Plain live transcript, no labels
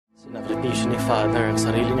Sinakripisyo ni Father ang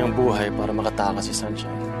sarili niyang buhay para makatakas si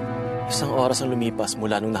Sunshine. Isang oras ang lumipas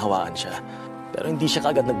mula nung nahawaan siya. Pero hindi siya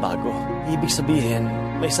kaagad nagbago. Ibig sabihin,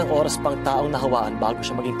 may isang oras pang taong nahawaan bago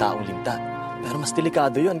siya maging taong linta. Pero mas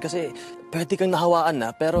delikado yun kasi pwede kang nahawaan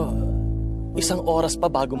na pero isang oras pa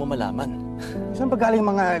bago mo malaman. Saan ba galing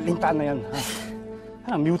mga linta na yan?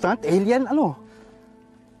 Mutant? Alien? Ano?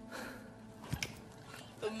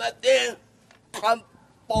 Tumating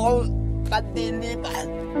kampong kadiliman.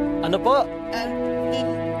 Ano po? Ang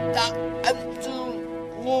linta ang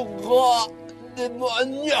sumugo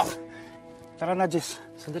demonyo. Tara na, Jess.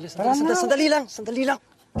 Sandali lang.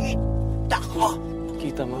 Kita ko.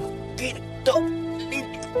 Kita mo? Gintong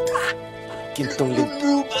linta. Gintong linta.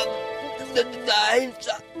 Lumang na dahil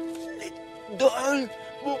sa doon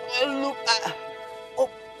bukal lupa o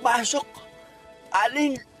pasok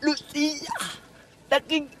aling Lucia.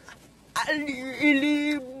 Naging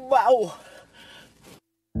alilibaw.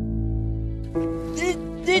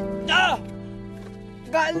 Dito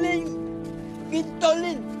galing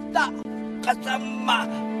gintolinta kasama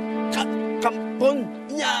kampon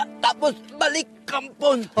niya tapos balik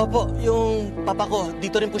kampon. Opo, yung papa ko,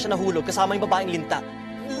 dito rin po siya nahulog kasama yung babaeng linta.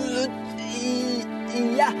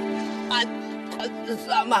 Lucia at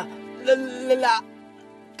kasama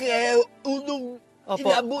lalaki unong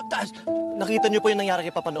inabutas. Nakita niyo po yung nangyari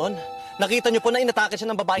kay Papa noon? Nakita niyo po na inatake siya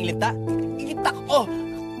ng babaeng linta? Kita ko.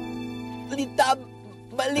 Linta,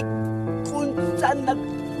 balik kung saan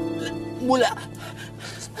mula.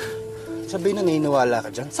 Sabihin na naniniwala ka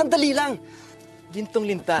dyan? Sandali lang. Gintong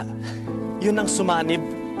linta, yun ang sumanib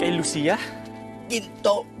kay Lucia?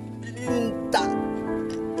 Ginto linta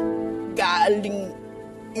galing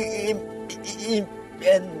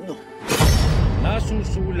impyerno.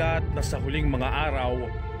 Nasusulat na sa huling mga araw,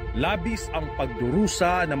 labis ang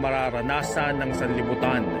pagdurusa na mararanasan ng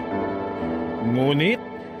sanlibutan. Ngunit,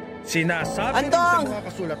 sinasabi rin sa mga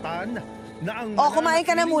kasulatan na ang... kumain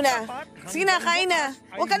ka na muna. Sige na, kain na.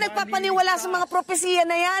 Huwag ka nagpapaniwala sa mga propesiya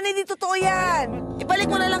na yan. Hindi totoo yan. Ibalik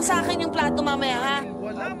mo na lang sa akin yung plato mamaya, ha?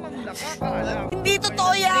 Hindi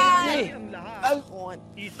totoo yan.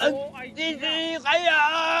 Magsisi kaya!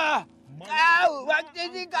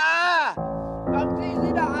 Magsisi ka! Magsisi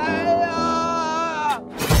na kaya!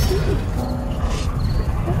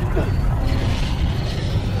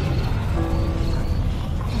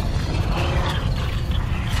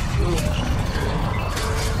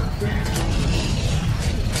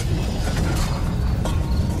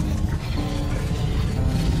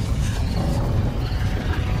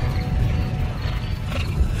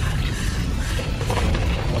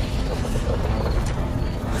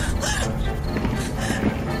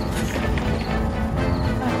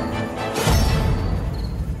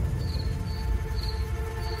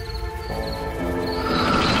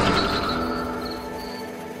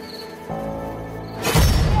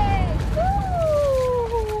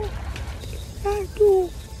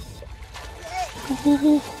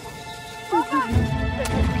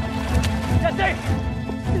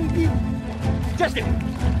 Jessie!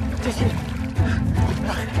 Jessie!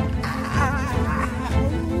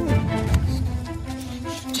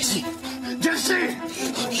 Jessie!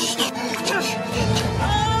 Jessie!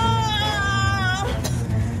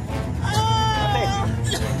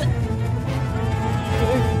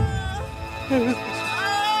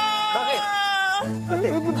 Bakit?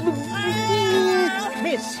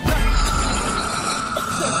 Miss!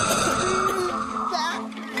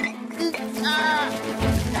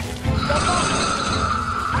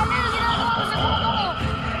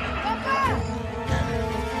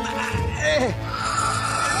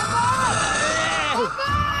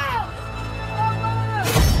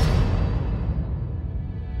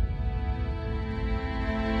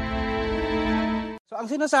 So, ang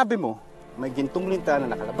sinasabi mo, may gintong linta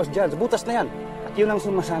na nakalabas dyan, sa butas na yan. At yun ang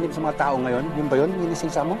sumasanib sa mga tao ngayon. Yun ba yun? Yung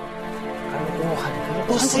nasinsa mo?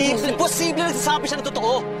 Posible nagsasabi siya ng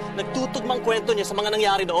totoo. Nagtutugmang kwento niya sa mga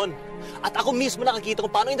nangyari noon. At ako mismo nakakita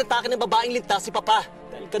kung paano inatake ng babaeng linta si Papa.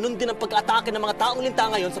 Dahil ganun din ang pag-atake ng mga taong linta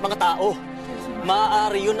ngayon sa mga tao.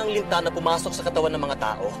 Maaari yun ang linta na pumasok sa katawan ng mga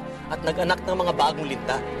tao at nag-anak ng mga bagong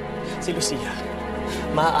linta. Si Lucia,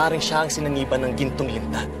 maaaring siya ang sinaniban ng gintong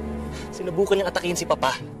linta. Sinubukan niyang atakin si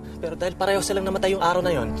Papa. Pero dahil pareho silang namatay yung araw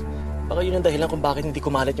na yon, baka yun ang dahilan kung bakit hindi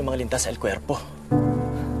kumalat yung mga linta sa El Cuerpo.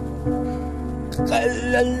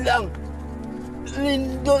 Kailan lang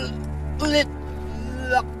lindol ulit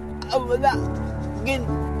nakawala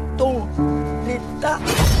gintong linta.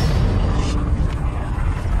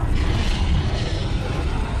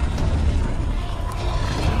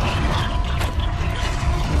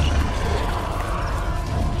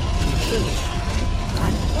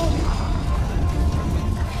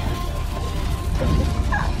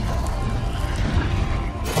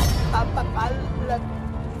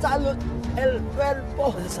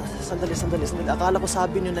 Sandali. Akala ko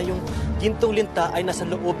sabi niyo na yung gintong linta ay nasa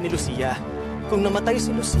loob ni Lucia. Kung namatay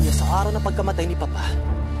si Lucia sa araw na pagkamatay ni Papa,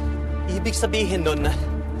 ibig sabihin nun na...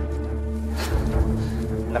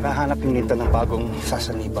 Nakahanap yung linta ng bagong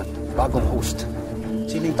sasaniban, bagong host.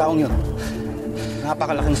 Sining taong yun?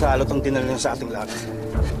 Napakalaking salot ang dinala niya sa ating lahat.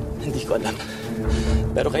 Hindi ko alam.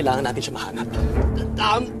 Pero kailangan natin siya mahanap.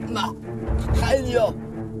 Tama kayo.